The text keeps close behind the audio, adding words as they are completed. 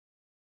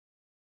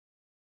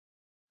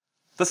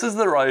This is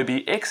the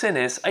Ryobi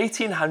XNS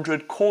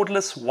 1800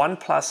 Cordless 1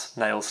 Plus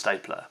nail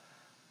stapler.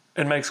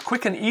 It makes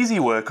quick and easy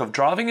work of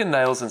driving in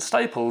nails and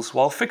staples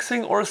while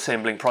fixing or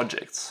assembling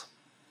projects.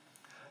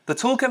 The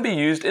tool can be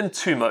used in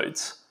two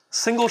modes,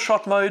 single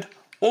shot mode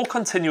or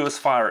continuous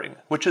firing,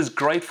 which is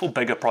great for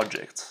bigger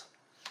projects.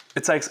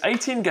 It takes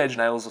 18 gauge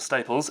nails or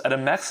staples at a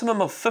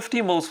maximum of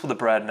 50 mils for the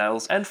brad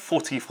nails and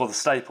 40 for the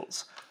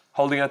staples,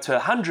 holding up to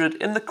 100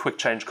 in the quick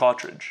change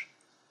cartridge.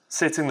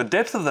 Setting the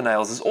depth of the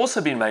nails has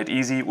also been made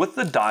easy with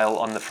the dial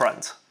on the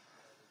front.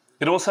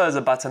 It also has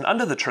a button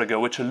under the trigger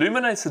which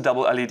illuminates the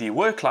double LED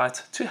work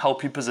light to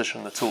help you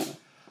position the tool.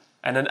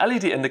 And an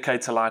LED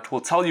indicator light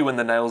will tell you when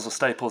the nails or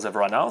staples have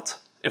run out,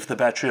 if the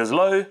battery is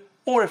low,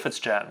 or if it's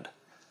jammed.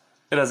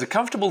 It has a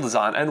comfortable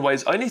design and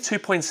weighs only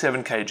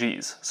 2.7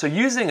 kgs, so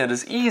using it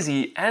is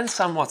easy and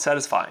somewhat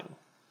satisfying.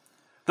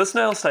 This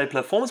nail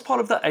stapler forms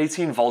part of the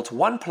 18V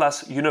 1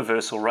 Plus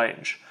universal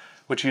range,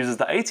 which uses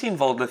the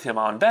 18V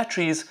lithium-ion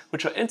batteries,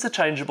 which are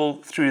interchangeable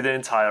through the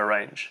entire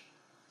range.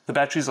 The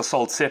batteries are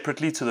sold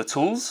separately to the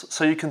tools,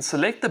 so you can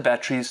select the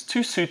batteries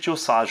to suit your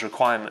size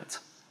requirement.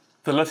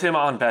 The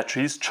lithium-ion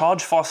batteries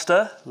charge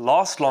faster,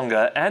 last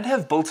longer, and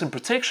have built-in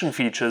protection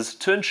features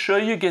to ensure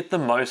you get the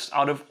most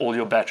out of all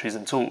your batteries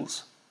and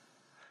tools.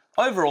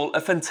 Overall,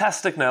 a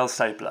fantastic nail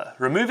stapler,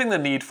 removing the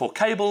need for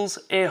cables,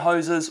 air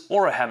hoses,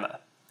 or a hammer.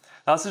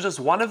 Now, this is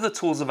just one of the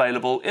tools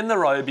available in the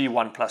Ryobi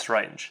 1 Plus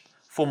range.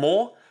 For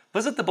more,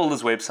 visit the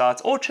builder's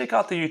website or check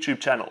out the YouTube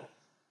channel.